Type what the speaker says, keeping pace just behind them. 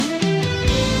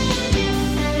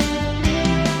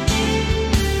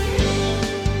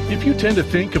If you tend to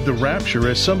think of the rapture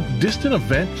as some distant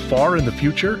event far in the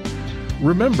future,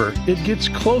 remember it gets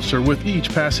closer with each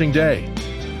passing day.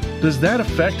 Does that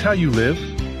affect how you live?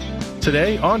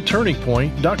 Today on Turning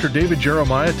Point, Dr. David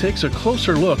Jeremiah takes a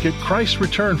closer look at Christ's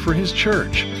return for His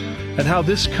church and how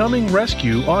this coming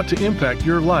rescue ought to impact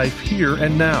your life here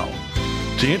and now.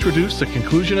 To introduce the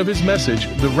conclusion of his message,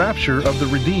 The Rapture of the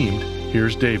Redeemed,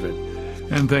 here's David.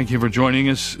 And thank you for joining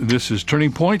us. This is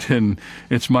Turning Point, and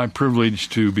it's my privilege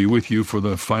to be with you for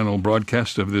the final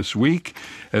broadcast of this week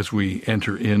as we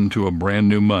enter into a brand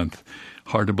new month.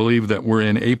 Hard to believe that we're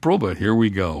in April, but here we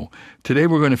go. Today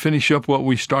we're going to finish up what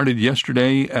we started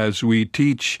yesterday as we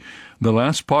teach the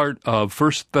last part of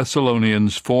 1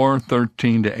 Thessalonians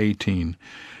 4:13 to 18.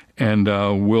 And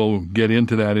we'll get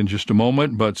into that in just a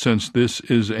moment, but since this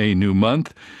is a new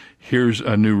month, here's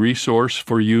a new resource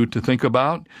for you to think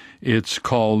about. It's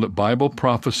called Bible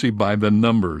Prophecy by the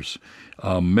Numbers.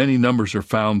 Many numbers are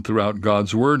found throughout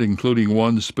God's Word, including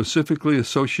ones specifically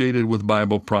associated with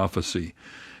Bible prophecy.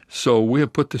 So we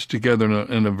have put this together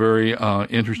in a very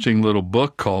interesting little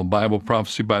book called Bible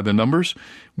Prophecy by the Numbers.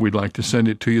 We'd like to send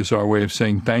it to you as our way of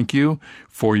saying thank you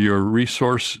for your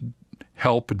resource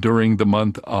help during the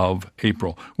month of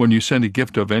April. When you send a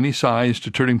gift of any size to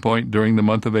Turning Point during the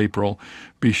month of April,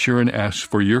 be sure and ask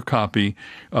for your copy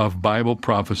of Bible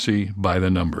Prophecy by the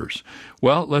Numbers.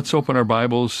 Well, let's open our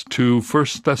Bibles to 1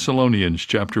 Thessalonians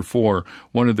chapter 4,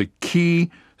 one of the key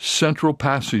central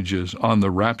passages on the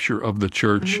rapture of the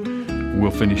church. We'll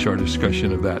finish our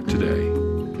discussion of that today.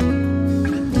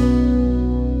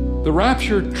 The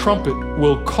rapture trumpet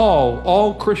will call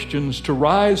all Christians to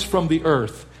rise from the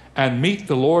earth and meet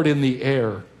the Lord in the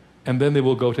air, and then they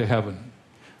will go to heaven.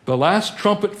 The last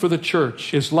trumpet for the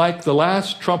church is like the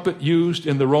last trumpet used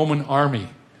in the Roman army.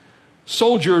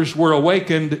 Soldiers were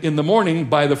awakened in the morning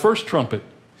by the first trumpet,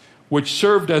 which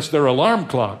served as their alarm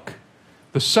clock.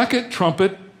 The second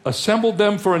trumpet assembled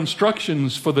them for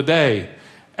instructions for the day.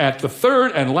 At the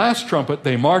third and last trumpet,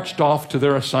 they marched off to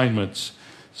their assignments.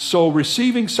 So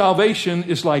receiving salvation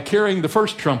is like hearing the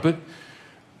first trumpet.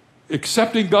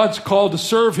 Accepting God's call to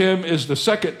serve Him is the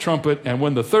second trumpet. And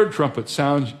when the third trumpet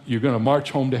sounds, you're going to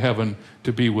march home to heaven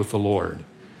to be with the Lord.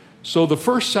 So the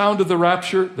first sound of the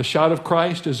rapture, the shout of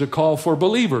Christ, is a call for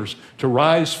believers to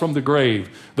rise from the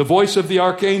grave. The voice of the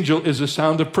archangel is a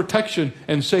sound of protection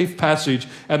and safe passage.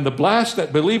 And the blast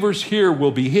that believers hear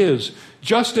will be His.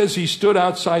 Just as He stood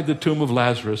outside the tomb of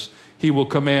Lazarus, He will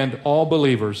command all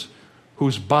believers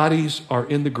whose bodies are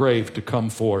in the grave to come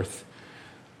forth.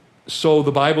 So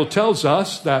the Bible tells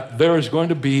us that there is going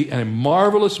to be a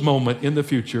marvelous moment in the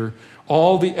future.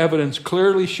 All the evidence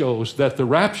clearly shows that the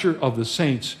rapture of the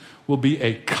saints will be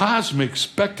a cosmic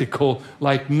spectacle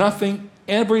like nothing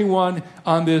everyone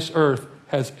on this earth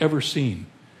has ever seen.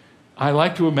 I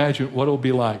like to imagine what it will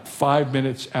be like 5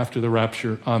 minutes after the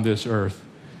rapture on this earth.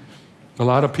 A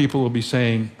lot of people will be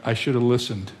saying, I should have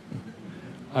listened.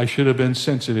 I should have been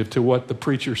sensitive to what the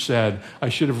preacher said. I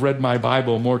should have read my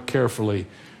Bible more carefully,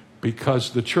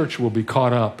 because the church will be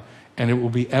caught up and it will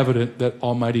be evident that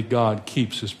Almighty God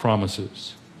keeps His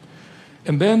promises.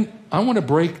 And then I want to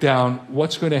break down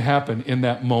what's going to happen in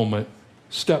that moment,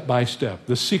 step by step,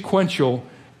 the sequential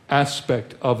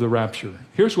aspect of the rapture.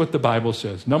 Here's what the Bible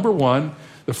says. Number one,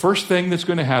 the first thing that's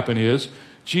going to happen is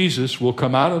Jesus will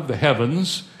come out of the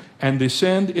heavens and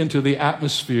descend into the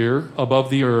atmosphere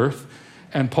above the earth.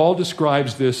 And Paul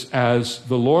describes this as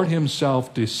the Lord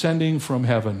Himself descending from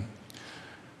heaven.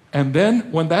 And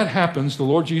then when that happens, the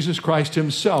Lord Jesus Christ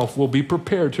Himself will be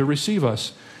prepared to receive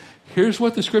us. Here's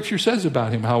what the Scripture says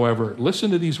about Him, however.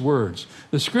 Listen to these words.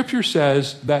 The Scripture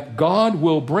says that God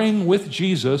will bring with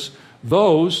Jesus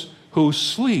those who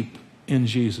sleep in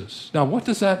Jesus. Now, what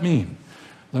does that mean?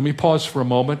 Let me pause for a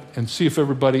moment and see if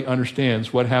everybody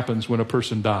understands what happens when a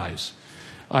person dies.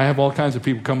 I have all kinds of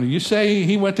people coming to me. You say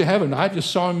he went to heaven. I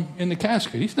just saw him in the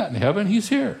casket. He's not in heaven. He's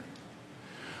here.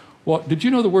 Well, did you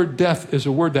know the word death is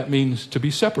a word that means to be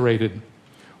separated?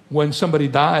 When somebody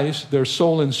dies, their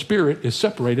soul and spirit is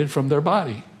separated from their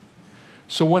body.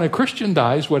 So when a Christian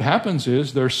dies, what happens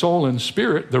is their soul and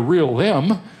spirit, the real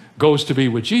them, goes to be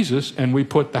with Jesus, and we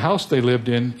put the house they lived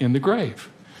in the grave.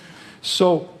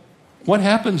 So what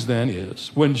happens then is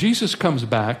when Jesus comes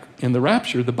back in the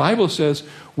rapture, the Bible says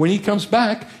when He comes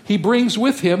back, He brings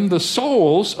with Him the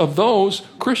souls of those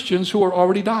Christians who are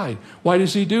already died. Why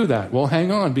does He do that? Well,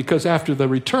 hang on, because after the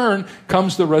return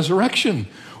comes the resurrection.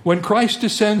 When Christ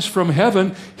descends from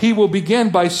heaven, He will begin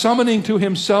by summoning to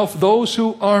Himself those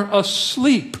who are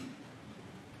asleep.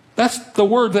 That's the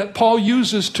word that Paul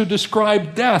uses to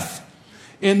describe death.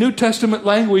 In New Testament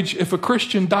language, if a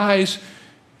Christian dies,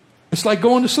 it's like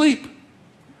going to sleep.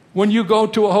 When you go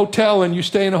to a hotel and you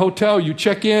stay in a hotel, you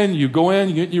check in, you go in,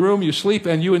 you get in your room, you sleep,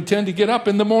 and you intend to get up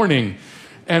in the morning.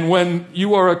 And when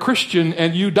you are a Christian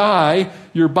and you die,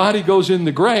 your body goes in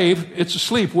the grave, it's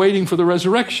asleep waiting for the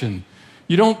resurrection.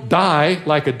 You don't die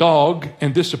like a dog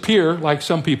and disappear like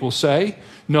some people say.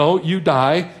 No, you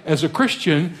die as a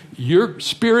Christian. Your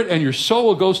spirit and your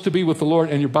soul goes to be with the Lord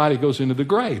and your body goes into the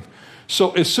grave.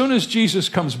 So as soon as Jesus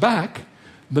comes back,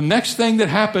 the next thing that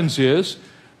happens is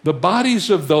the bodies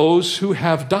of those who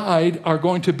have died are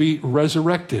going to be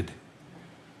resurrected.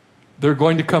 They're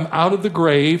going to come out of the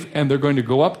grave and they're going to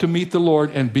go up to meet the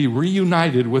Lord and be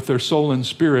reunited with their soul and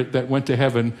spirit that went to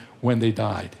heaven when they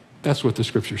died. That's what the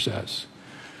scripture says.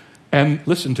 And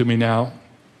listen to me now.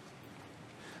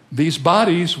 These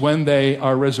bodies, when they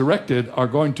are resurrected, are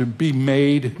going to be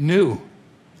made new.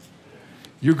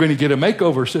 You're going to get a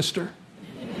makeover, sister.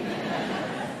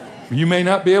 You may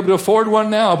not be able to afford one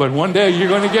now, but one day you're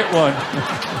going to get one.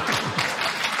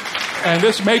 And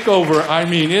this makeover, I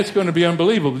mean, it's going to be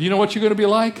unbelievable. You know what you're going to be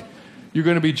like? You're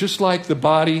going to be just like the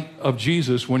body of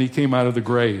Jesus when he came out of the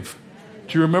grave.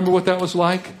 Do you remember what that was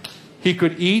like? He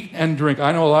could eat and drink.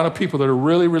 I know a lot of people that are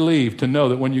really relieved to know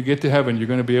that when you get to heaven, you're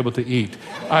going to be able to eat.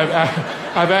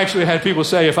 I've actually had people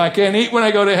say, if I can't eat when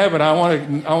I go to heaven, I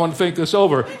want to think this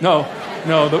over. No.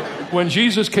 When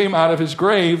Jesus came out of his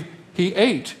grave, he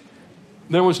ate.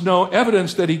 There was no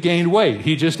evidence that he gained weight.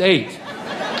 He just ate.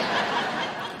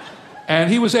 And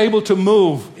he was able to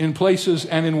move in places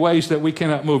and in ways that we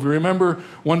cannot move. You remember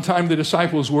one time the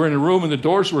disciples were in a room and the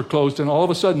doors were closed, and all of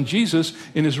a sudden Jesus,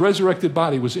 in his resurrected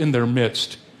body, was in their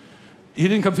midst. He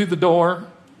didn't come through the door.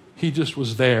 He just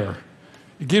was there.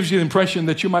 It gives you the impression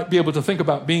that you might be able to think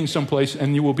about being someplace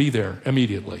and you will be there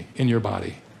immediately in your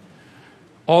body.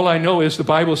 All I know is the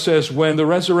Bible says when the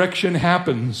resurrection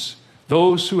happens,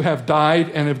 those who have died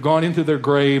and have gone into their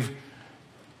grave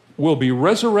will be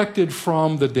resurrected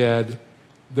from the dead.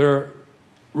 Their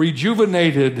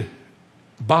rejuvenated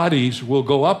bodies will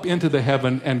go up into the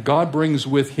heaven, and God brings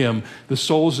with him the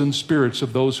souls and spirits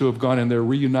of those who have gone, and they're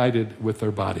reunited with their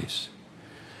bodies.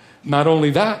 Not only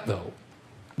that, though,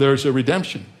 there's a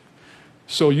redemption.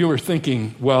 So you are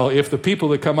thinking, well, if the people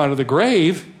that come out of the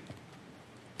grave,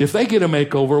 if they get a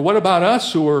makeover, what about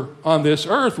us who are on this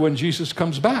earth when Jesus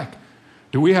comes back?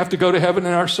 Do we have to go to heaven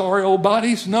in our sorry old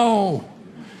bodies? No.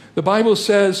 The Bible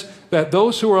says that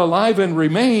those who are alive and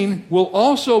remain will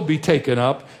also be taken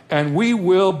up, and we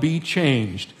will be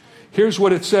changed. Here's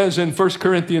what it says in 1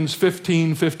 Corinthians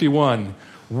 15:51.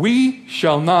 We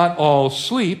shall not all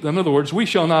sleep. In other words, we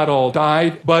shall not all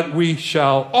die, but we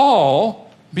shall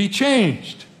all be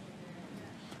changed.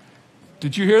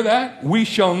 Did you hear that? We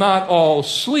shall not all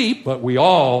sleep, but we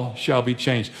all shall be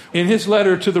changed. In his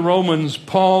letter to the Romans,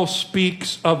 Paul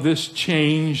speaks of this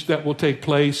change that will take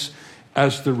place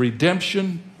as the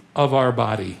redemption of our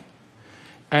body.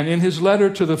 And in his letter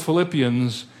to the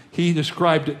Philippians, he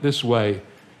described it this way.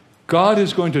 God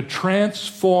is going to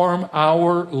transform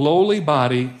our lowly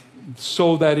body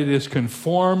so that it is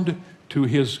conformed to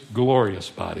his glorious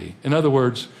body. In other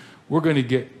words, we're going to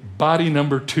get body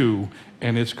number 2,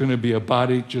 and it's going to be a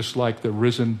body just like the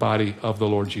risen body of the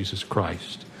Lord Jesus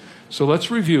Christ. So let's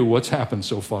review what's happened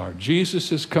so far.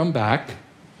 Jesus has come back.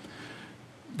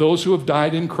 Those who have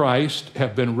died in Christ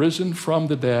have been risen from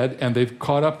the dead, and they've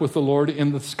caught up with the Lord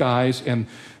in the skies, and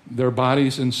their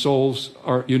bodies and souls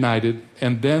are united.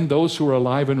 And then those who are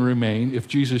alive and remain, if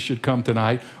Jesus should come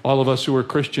tonight, all of us who are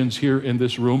Christians here in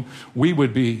this room, we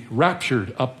would be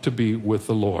raptured up to be with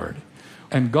the Lord.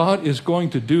 And God is going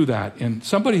to do that. And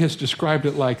somebody has described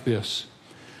it like this.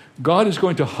 God is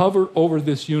going to hover over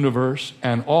this universe,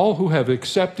 and all who have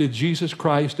accepted Jesus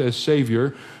Christ as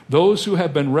Savior, those who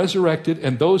have been resurrected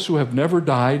and those who have never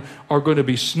died, are going to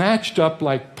be snatched up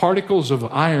like particles of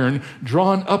iron,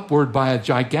 drawn upward by a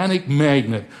gigantic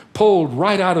magnet, pulled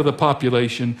right out of the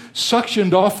population,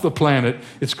 suctioned off the planet.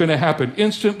 It's going to happen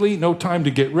instantly, no time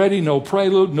to get ready, no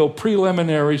prelude, no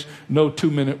preliminaries, no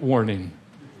 2-minute warning.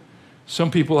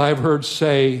 Some people I've heard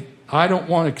say, I don't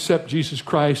want to accept Jesus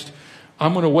Christ.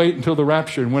 I'm going to wait until the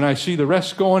rapture, and when I see the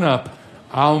rest going up,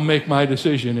 I'll make my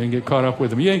decision and get caught up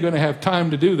with them. You ain't going to have time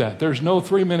to do that. There's no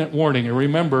 3-minute warning. And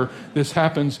remember, this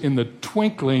happens in the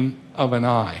twinkling of an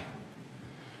eye.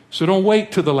 So don't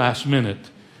wait till the last minute.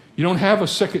 You don't have a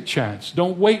second chance.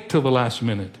 Don't wait till the last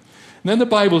minute. And then the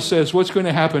Bible says what's going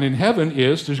to happen in heaven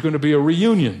is there's going to be a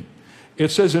reunion. It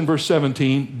says in verse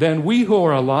 17, then we who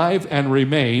are alive and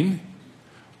remain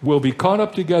will be caught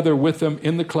up together with them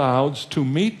in the clouds to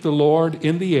meet the Lord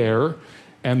in the air,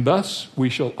 and thus we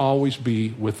shall always be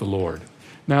with the Lord.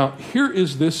 Now, here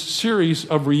is this series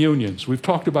of reunions. We've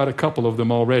talked about a couple of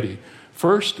them already.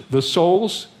 First, the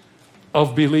souls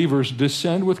of believers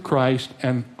descend with Christ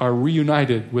and are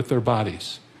reunited with their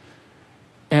bodies.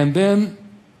 And then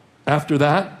after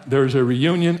that, there's a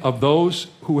reunion of those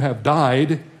who have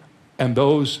died and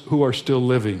those who are still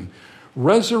living.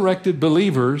 Resurrected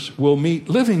believers will meet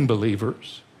living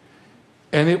believers,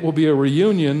 and it will be a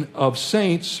reunion of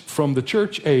saints from the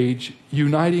church age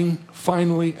uniting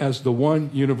finally as the one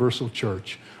universal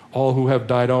church. All who have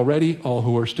died already, all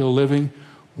who are still living,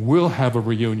 will have a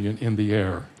reunion in the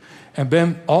air. And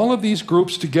then all of these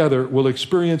groups together will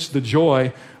experience the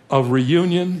joy of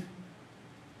reunion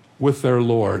with their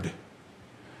Lord.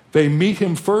 They meet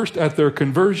him first at their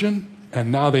conversion,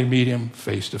 and now they meet him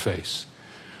face to face.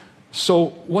 So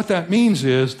what that means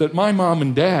is that my mom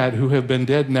and dad, who have been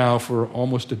dead now for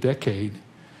almost a decade,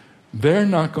 they're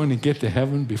not going to get to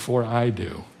heaven before I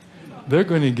do. They're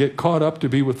going to get caught up to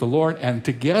be with the Lord, and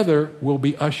together we'll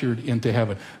be ushered into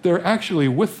heaven. They're actually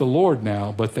with the Lord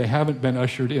now, but they haven't been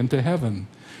ushered into heaven.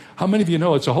 How many of you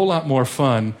know it's a whole lot more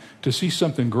fun to see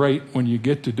something great when you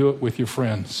get to do it with your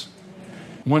friends?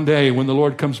 One day when the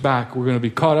Lord comes back, we're going to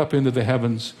be caught up into the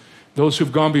heavens. Those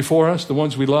who've gone before us, the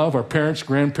ones we love, our parents,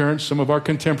 grandparents, some of our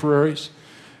contemporaries,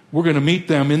 we're going to meet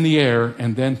them in the air,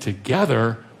 and then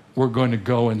together we're going to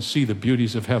go and see the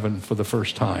beauties of heaven for the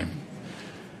first time.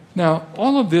 Now,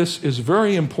 all of this is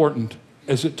very important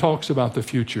as it talks about the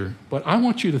future, but I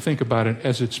want you to think about it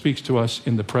as it speaks to us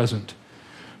in the present,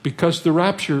 because the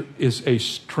rapture is a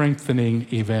strengthening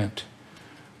event.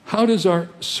 How does our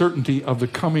certainty of the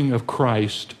coming of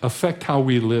Christ affect how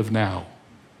we live now?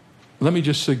 Let me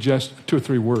just suggest 2 or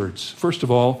 3 words. First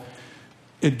of all,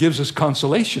 it gives us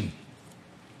consolation.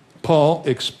 Paul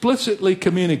explicitly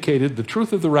communicated the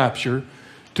truth of the rapture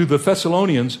to the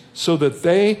Thessalonians so that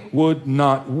they would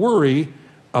not worry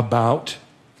about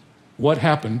what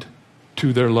happened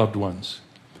to their loved ones.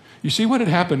 You see, what had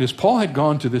happened is Paul had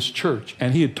gone to this church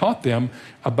and he had taught them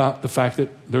about the fact that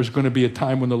there's going to be a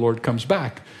time when the Lord comes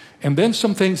back. And then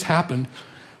some things happened,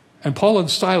 and Paul and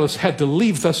Silas had to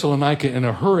leave Thessalonica in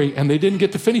a hurry, and they didn't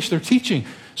get to finish their teaching.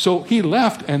 So he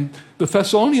left, and the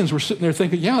Thessalonians were sitting there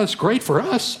thinking, yeah, that's great for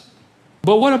us.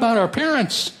 But what about our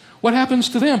parents? What happens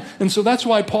to them? And so that's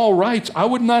why Paul writes, I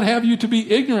would not have you to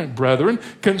be ignorant, brethren,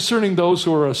 concerning those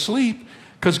who are asleep,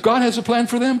 because God has a plan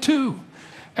for them too.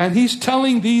 And he's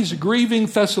telling these grieving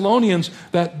Thessalonians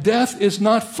that death is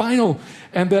not final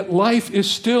and that life is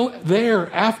still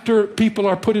there after people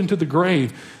are put into the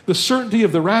grave. The certainty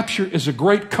of the rapture is a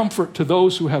great comfort to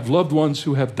those who have loved ones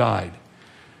who have died.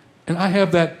 And I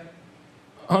have that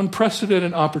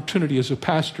unprecedented opportunity as a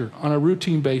pastor on a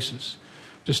routine basis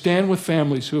to stand with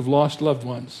families who have lost loved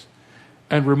ones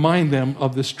and remind them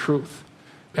of this truth.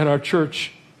 At our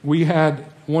church, we had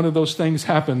one of those things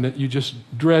happen that you just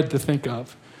dread to think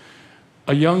of.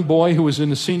 A young boy who was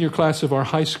in the senior class of our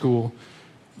high school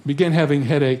began having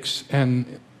headaches,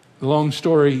 and long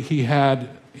story, he had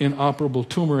an inoperable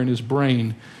tumor in his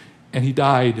brain, and he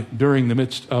died during the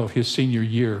midst of his senior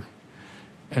year.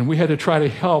 And we had to try to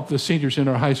help the seniors in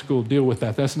our high school deal with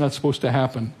that. That's not supposed to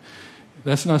happen.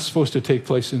 That's not supposed to take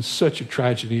place in such a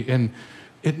tragedy. And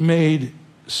it made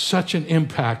such an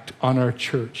impact on our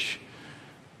church.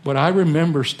 But I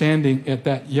remember standing at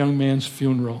that young man's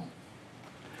funeral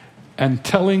and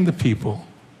telling the people,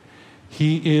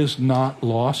 he is not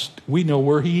lost. We know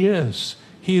where he is.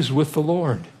 He is with the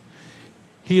Lord.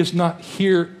 He is not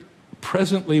here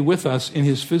presently with us in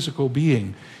his physical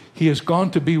being. He has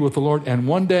gone to be with the Lord. And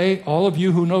one day, all of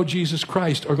you who know Jesus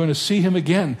Christ are going to see him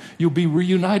again. You'll be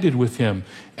reunited with him.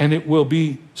 And it will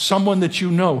be someone that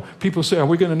you know. People say, are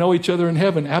we going to know each other in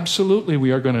heaven? Absolutely,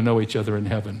 we are going to know each other in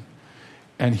heaven.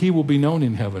 And he will be known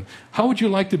in heaven. How would you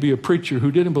like to be a preacher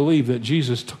who didn't believe that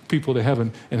Jesus took people to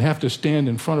heaven and have to stand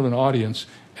in front of an audience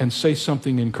and say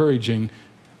something encouraging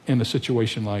in a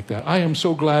situation like that? I am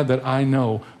so glad that I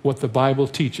know what the Bible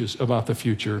teaches about the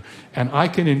future. And I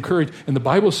can encourage. And the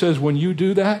Bible says when you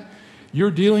do that,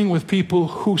 you're dealing with people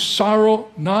who sorrow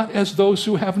not as those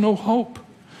who have no hope.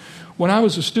 When I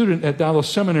was a student at Dallas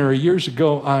Seminary years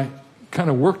ago, I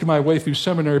kind of worked my way through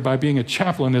seminary by being a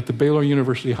chaplain at the Baylor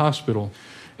University Hospital.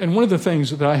 And one of the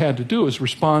things that I had to do is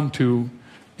respond to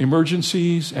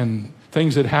emergencies and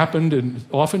things that happened. And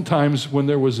oftentimes when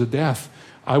there was a death,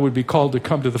 I would be called to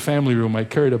come to the family room. I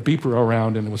carried a beeper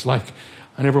around, and it was like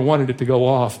I never wanted it to go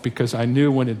off because I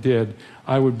knew when it did,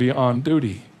 I would be on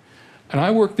duty. And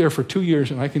I worked there for 2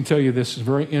 years, and I can tell you this is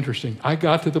very interesting. I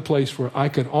got to the place where I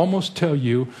could almost tell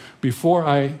you before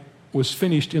I was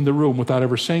finished in the room without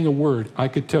ever saying a word, I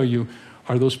could tell you,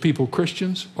 are those people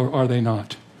Christians or are they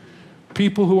not?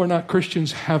 People who are not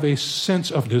Christians have a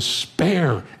sense of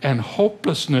despair and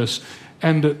hopelessness,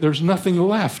 and there's nothing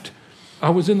left. I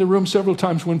was in the room several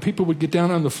times when people would get down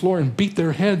on the floor and beat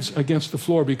their heads against the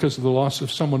floor because of the loss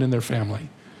of someone in their family.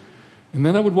 And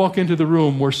then I would walk into the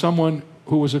room where someone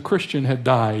who was a Christian had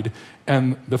died,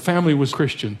 and the family was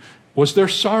Christian. Was there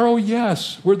sorrow?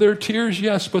 Yes. Were there tears?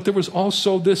 Yes. But there was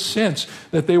also this sense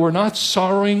that they were not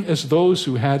sorrowing as those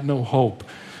who had no hope.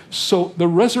 So the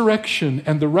resurrection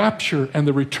and the rapture and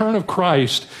the return of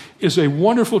Christ is a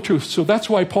wonderful truth. So that's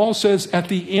why Paul says at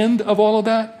the end of all of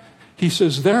that, he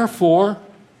says, therefore,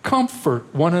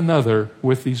 comfort one another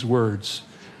with these words.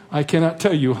 I cannot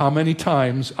tell you how many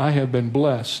times I have been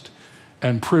blessed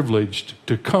and privileged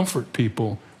to comfort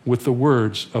people with the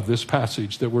words of this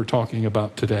passage that we're talking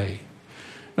about today.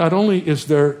 Not only is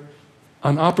there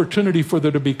an opportunity for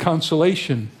there to be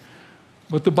consolation,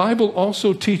 but the Bible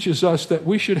also teaches us that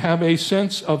we should have a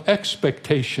sense of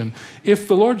expectation. If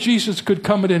the Lord Jesus could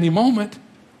come at any moment,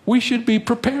 we should be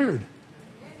prepared.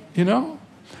 You know?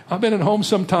 I've been at home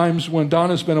sometimes when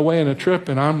Donna's been away on a trip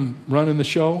and I'm running the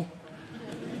show,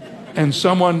 and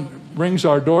someone rings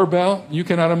our doorbell. You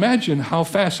cannot imagine how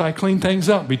fast I clean things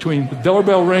up between the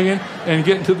doorbell ringing and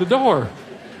getting to the door.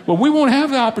 Well, we won't have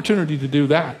the opportunity to do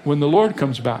that when the Lord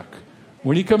comes back.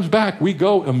 When he comes back, we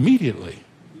go immediately.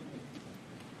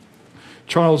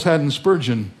 Charles Haddon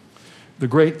Spurgeon, the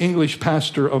great English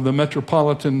pastor of the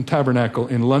Metropolitan Tabernacle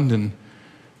in London,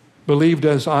 believed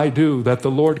as I do that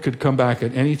the Lord could come back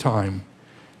at any time.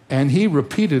 And he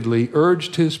repeatedly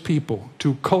urged his people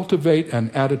to cultivate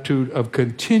an attitude of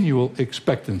continual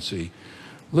expectancy.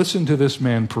 Listen to this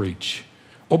man preach.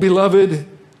 Oh, beloved,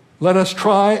 let us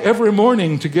try every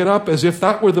morning to get up as if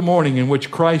that were the morning in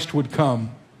which Christ would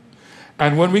come.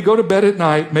 And when we go to bed at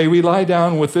night, may we lie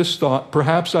down with this thought,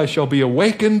 perhaps I shall be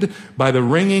awakened by the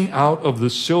ringing out of the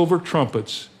silver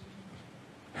trumpets,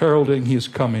 heralding his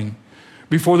coming.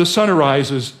 Before the sun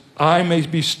arises, I may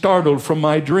be startled from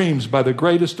my dreams by the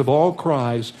greatest of all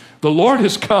cries. The Lord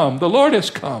has come. The Lord has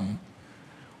come.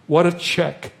 What a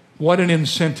check. What an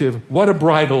incentive. What a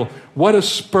bridle. What a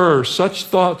spur. Such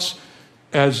thoughts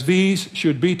as these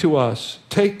should be to us.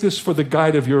 Take this for the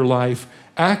guide of your life.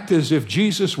 Act as if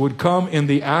Jesus would come in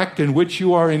the act in which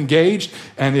you are engaged.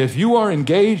 And if you are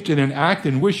engaged in an act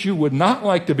in which you would not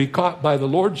like to be caught by the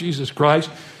Lord Jesus Christ,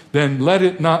 then let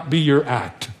it not be your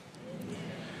act.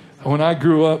 When I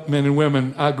grew up, men and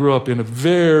women, I grew up in a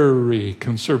very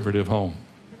conservative home.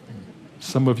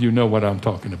 Some of you know what I'm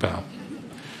talking about.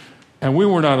 And we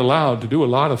were not allowed to do a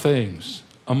lot of things,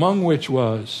 among which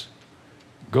was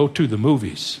go to the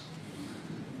movies.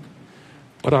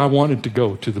 But I wanted to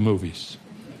go to the movies.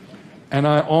 And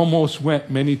I almost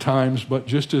went many times, but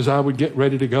just as I would get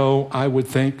ready to go, I would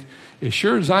think, as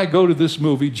sure as I go to this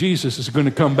movie, Jesus is going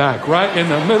to come back right in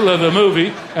the middle of the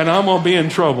movie, and I'm going to be in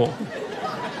trouble.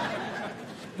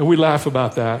 And we laugh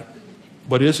about that.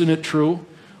 But isn't it true?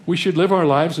 We should live our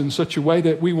lives in such a way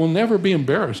that we will never be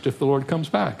embarrassed if the Lord comes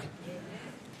back.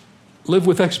 Live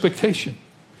with expectation.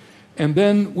 And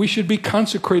then we should be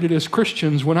consecrated as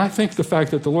Christians. When I think the fact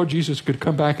that the Lord Jesus could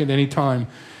come back at any time,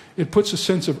 it puts a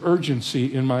sense of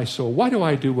urgency in my soul. Why do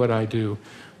I do what I do?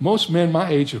 Most men my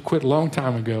age have quit a long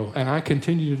time ago, and I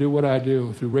continue to do what I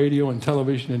do through radio and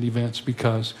television and events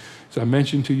because, as I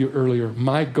mentioned to you earlier,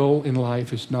 my goal in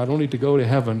life is not only to go to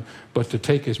heaven, but to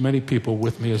take as many people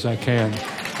with me as I can.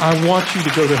 I want you to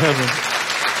go to heaven.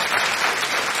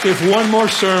 If one more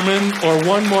sermon or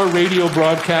one more radio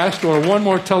broadcast or one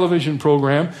more television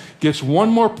program gets one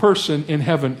more person in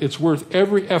heaven, it's worth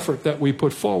every effort that we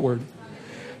put forward.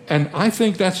 And I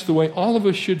think that's the way all of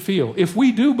us should feel. If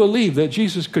we do believe that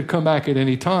Jesus could come back at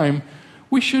any time,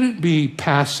 we shouldn't be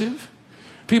passive.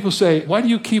 People say, why do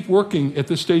you keep working at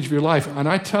this stage of your life? And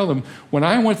I tell them, when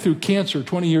I went through cancer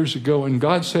 20 years ago and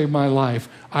God saved my life,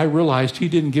 I realized he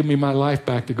didn't give me my life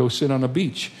back to go sit on a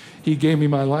beach. He gave me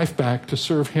my life back to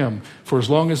serve him. For as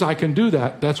long as I can do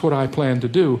that, that's what I plan to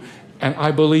do. And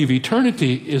I believe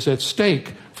eternity is at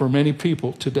stake for many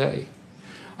people today.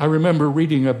 I remember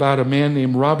reading about a man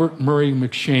named Robert Murray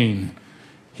M'Cheyne.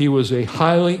 He was a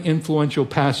highly influential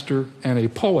pastor and a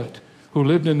poet who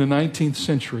lived in the 19th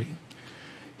century.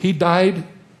 He died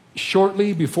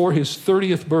shortly before his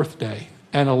 30th birthday,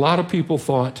 and a lot of people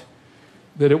thought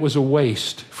that it was a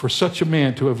waste for such a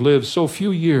man to have lived so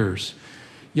few years.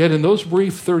 Yet in those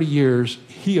brief 30 years,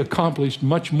 he accomplished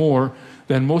much more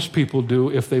than most people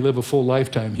do if they live a full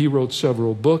lifetime. He wrote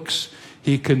several books.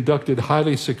 He conducted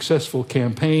highly successful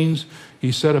campaigns.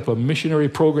 He set up a missionary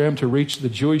program to reach the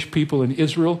Jewish people in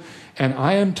Israel. And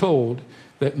I am told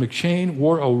that M'Cheyne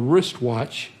wore a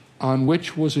wristwatch on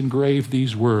which was engraved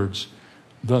these words,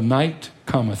 "The night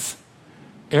cometh."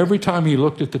 Every time he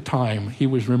looked at the time, he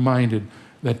was reminded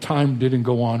that time didn't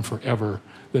go on forever,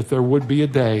 that there would be a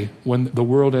day when the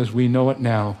world as we know it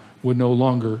now would no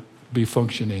longer be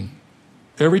functioning.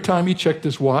 Every time he checked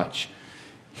his watch,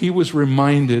 he was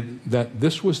reminded that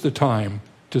this was the time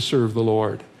to serve the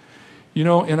Lord. You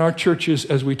know, in our churches,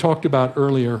 as we talked about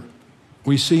earlier,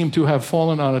 we seem to have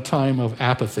fallen on a time of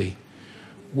apathy,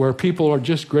 where people are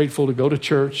just grateful to go to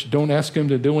church, don't ask them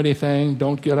to do anything,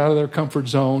 don't get out of their comfort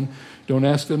zone, don't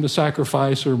ask them to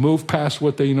sacrifice or move past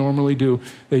what they normally do.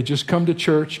 They just come to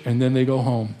church and then they go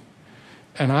home.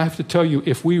 And I have to tell you,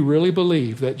 if we really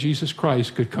believe that Jesus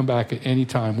Christ could come back at any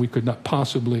time, we could not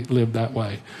possibly live that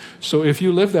way. So if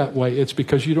you live that way, it's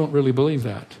because you don't really believe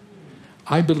that.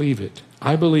 I believe it.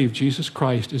 I believe Jesus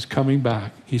Christ is coming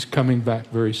back. He's coming back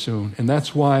very soon. And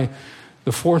that's why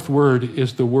the fourth word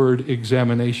is the word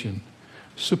examination.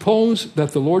 Suppose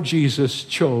that the Lord Jesus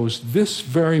chose this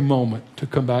very moment to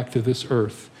come back to this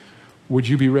earth. Would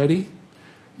you be ready?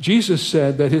 Jesus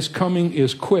said that his coming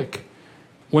is quick.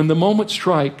 When the moment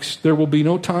strikes, there will be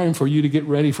no time for you to get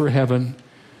ready for heaven.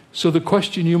 So the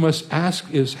question you must ask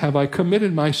is, have I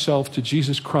committed myself to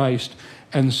Jesus Christ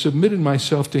and submitted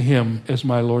myself to him as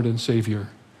my Lord and Savior?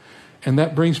 And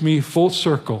that brings me full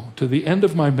circle to the end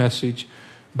of my message,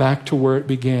 back to where it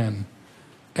began,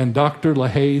 and Dr.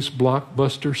 LaHaye's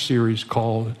blockbuster series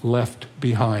called Left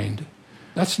Behind.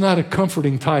 That's not a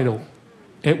comforting title.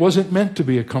 It wasn't meant to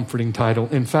be a comforting title.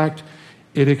 In fact,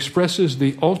 it expresses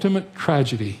the ultimate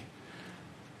tragedy.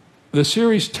 The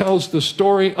series tells the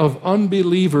story of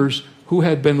unbelievers who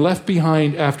had been left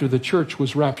behind after the church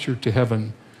was raptured to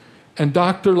heaven. And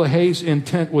Dr. LaHaye's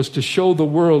intent was to show the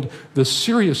world the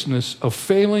seriousness of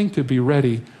failing to be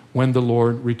ready when the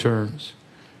Lord returns.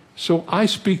 So I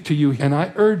speak to you and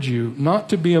I urge you not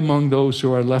to be among those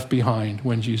who are left behind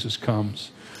when Jesus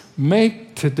comes.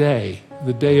 Make today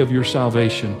the day of your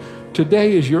salvation.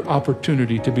 Today is your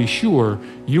opportunity to be sure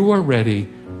you are ready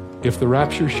if the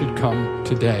rapture should come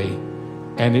today.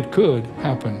 And it could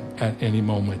happen at any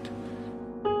moment.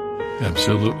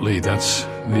 Absolutely. That's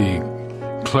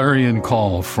the clarion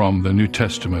call from the New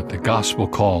Testament, the gospel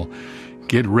call.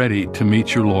 Get ready to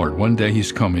meet your Lord. One day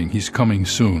he's coming. He's coming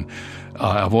soon.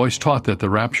 I've always taught that the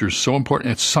rapture is so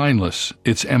important. It's signless.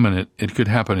 It's imminent. It could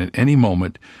happen at any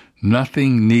moment.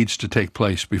 Nothing needs to take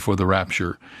place before the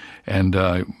rapture. And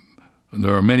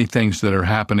there are many things that are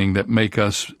happening that make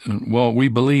us, well, we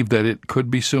believe that it could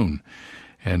be soon.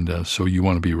 And so you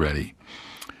want to be ready.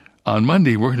 On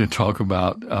Monday, we're going to talk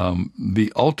about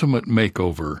the ultimate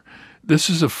makeover. This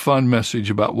is a fun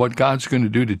message about what God's going to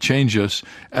do to change us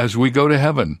as we go to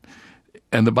heaven.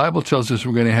 And the Bible tells us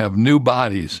we're going to have new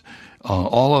bodies.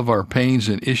 All of our pains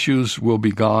and issues will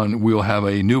be gone. We'll have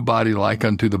a new body like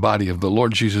unto the body of the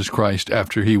Lord Jesus Christ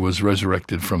after he was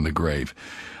resurrected from the grave.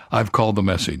 I've called the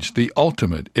message, the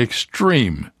ultimate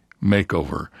extreme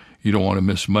makeover. You don't want to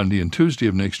miss Monday and Tuesday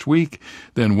of next week.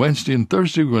 Then Wednesday and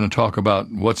Thursday, we're going to talk about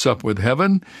what's up with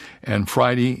heaven. And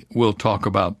Friday, we'll talk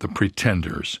about the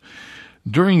pretenders.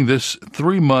 During this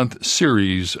 3-month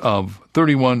series of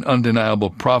 31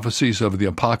 undeniable prophecies of the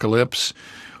apocalypse,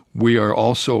 we are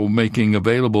also making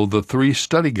available the 3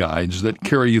 study guides that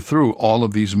carry you through all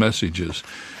of these messages.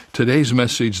 Today's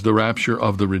message, The Rapture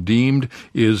of the Redeemed,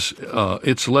 is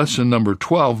it's lesson number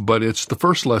 12, but it's the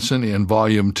first lesson in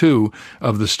volume 2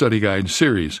 of the study guide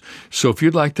series. So if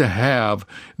you'd like to have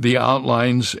the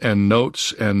outlines and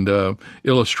notes and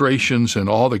illustrations and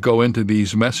all that go into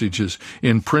these messages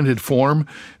in printed form,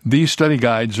 these study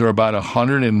guides are about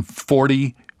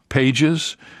 140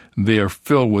 pages. They are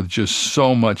filled with just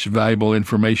so much valuable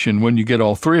information. When you get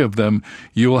all 3 of them,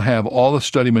 you will have all the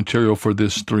study material for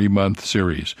this 3-month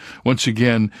series. Once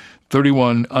again,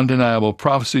 31 Undeniable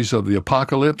Prophecies of the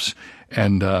Apocalypse,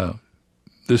 and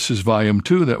this is Volume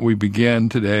 2 that we began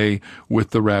today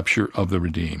with the Rapture of the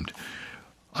Redeemed.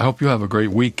 I hope you have a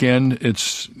great weekend.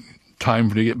 It's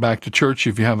time to get back to church.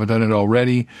 If you haven't done it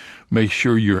already, make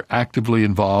sure you're actively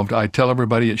involved. I tell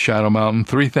everybody at Shadow Mountain,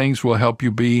 3 things will help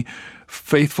you be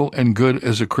faithful and good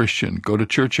as a Christian. Go to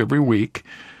church every week,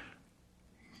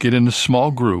 get in a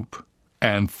small group,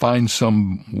 and find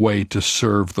some way to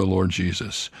serve the Lord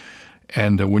Jesus.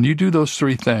 And when you do those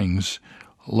 3 things,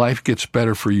 life gets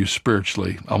better for you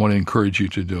spiritually. I want to encourage you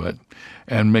to do it.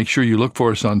 And make sure you look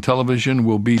for us on television.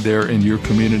 We'll be there in your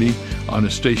community on a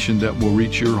station that will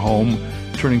reach your home.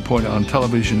 Turning Point on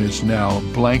television is now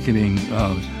blanketing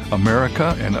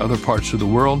America and other parts of the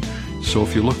world. So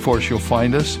if you look for us, you'll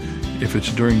find us. If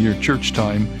it's during your church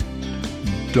time,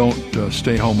 don't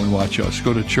stay home and watch us.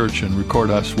 Go to church and record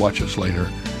us, watch us later,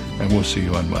 and we'll see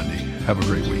you on Monday. Have a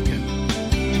great weekend.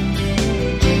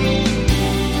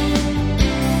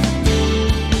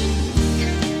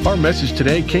 Our message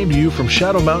today came to you from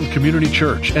Shadow Mountain Community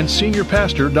Church and Senior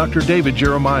Pastor Dr. David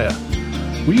Jeremiah.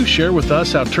 Will you share with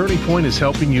us how Turning Point is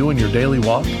helping you in your daily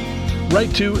walk?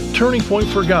 Write to Turning Point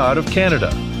for God of Canada,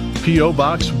 P.O.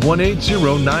 Box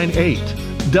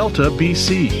 18098, Delta,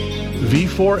 BC,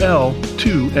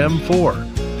 V4L2M4.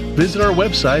 Visit our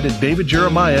website at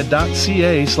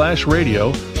davidjeremiah.ca/radio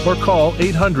or call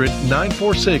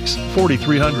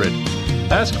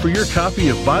 800-946-4300. Ask for your copy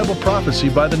of Bible Prophecy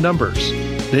by the Numbers,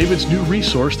 David's new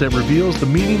resource that reveals the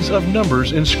meanings of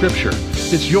numbers in Scripture.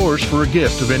 It's yours for a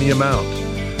gift of any amount.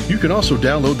 You can also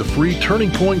download the free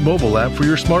Turning Point mobile app for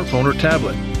your smartphone or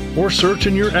tablet, or search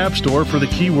in your app store for the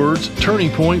keywords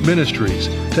Turning Point Ministries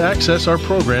to access our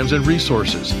programs and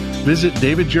resources. Visit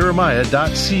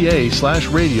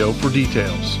davidjeremiah.ca/radio for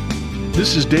details.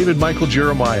 This is David Michael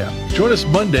Jeremiah. Join us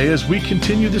Monday as we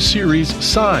continue the series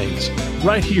Signs,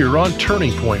 right here on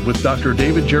Turning Point with Dr.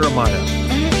 David Jeremiah.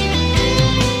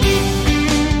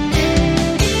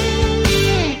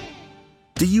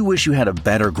 Do you wish you had a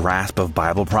better grasp of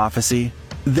Bible prophecy?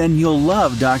 Then you'll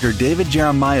love Dr. David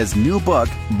Jeremiah's new book,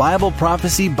 Bible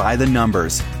Prophecy by the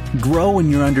Numbers. Grow in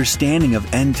your understanding of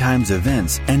end times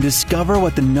events and discover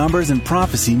what the numbers and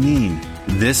prophecy mean.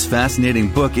 This fascinating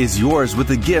book is yours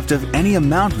with a gift of any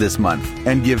amount this month,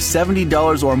 and give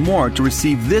 $70 or more to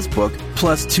receive this book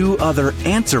plus 2 other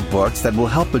answer books that will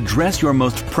help address your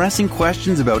most pressing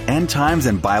questions about end times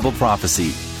and Bible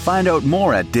prophecy. Find out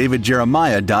more at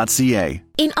davidjeremiah.ca.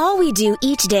 In all we do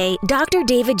each day, Dr.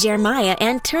 David Jeremiah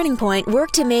and Turning Point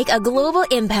work to make a global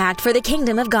impact for the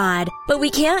kingdom of God. But we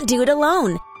can't do it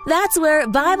alone. That's where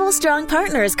Bible Strong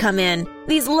Partners come in.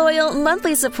 These loyal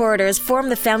monthly supporters form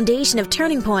the foundation of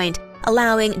Turning Point,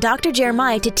 allowing Dr.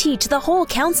 Jeremiah to teach the whole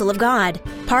counsel of God.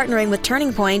 Partnering with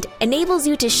Turning Point enables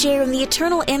you to share in the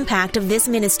eternal impact of this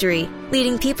ministry,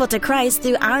 leading people to Christ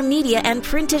through our media and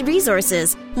printed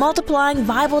resources, multiplying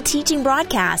Bible teaching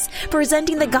broadcasts,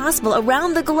 presenting the gospel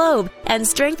around the globe, and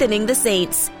strengthening the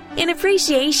saints. In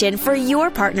appreciation for your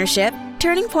partnership,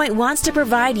 Turning Point wants to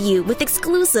provide you with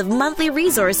exclusive monthly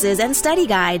resources and study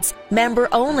guides,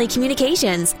 member-only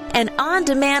communications, an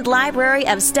on-demand library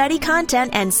of study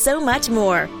content, and so much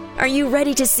more. Are you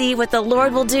ready to see what the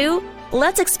Lord will do?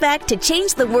 Let's expect to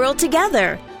change the world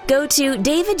together. Go to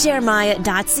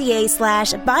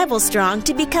davidjeremiah.ca/BibleStrong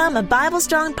to become a Bible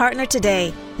Strong partner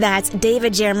today. That's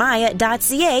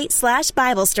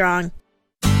davidjeremiah.ca/BibleStrong.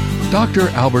 Dr.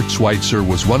 Albert Schweitzer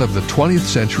was one of the 20th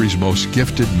century's most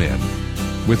gifted men.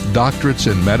 With doctorates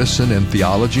in medicine and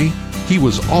theology, he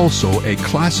was also a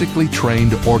classically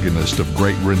trained organist of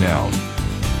great renown.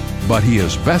 But he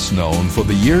is best known for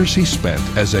the years he spent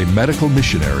as a medical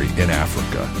missionary in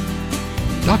Africa.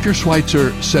 Dr.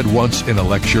 Schweitzer said once in a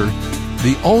lecture,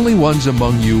 "The only ones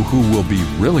among you who will be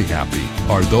really happy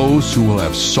are those who will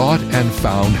have sought and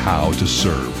found how to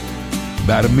serve."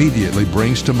 That immediately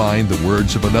brings to mind the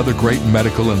words of another great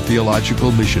medical and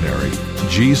theological missionary,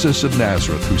 Jesus of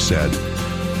Nazareth, who said,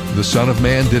 "The Son of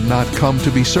Man did not come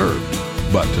to be served,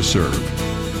 but to serve."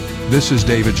 This is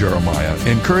David Jeremiah,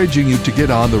 encouraging you to get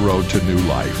on the road to new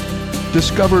life.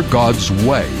 Discover God's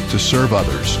way to serve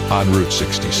others on Route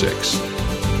 66.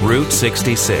 Route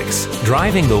 66,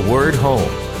 driving the word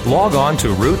home. Log on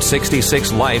to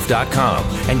Route66Life.com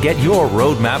and get your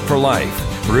roadmap for life.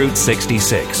 Route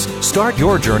 66. Start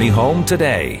your journey home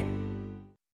today.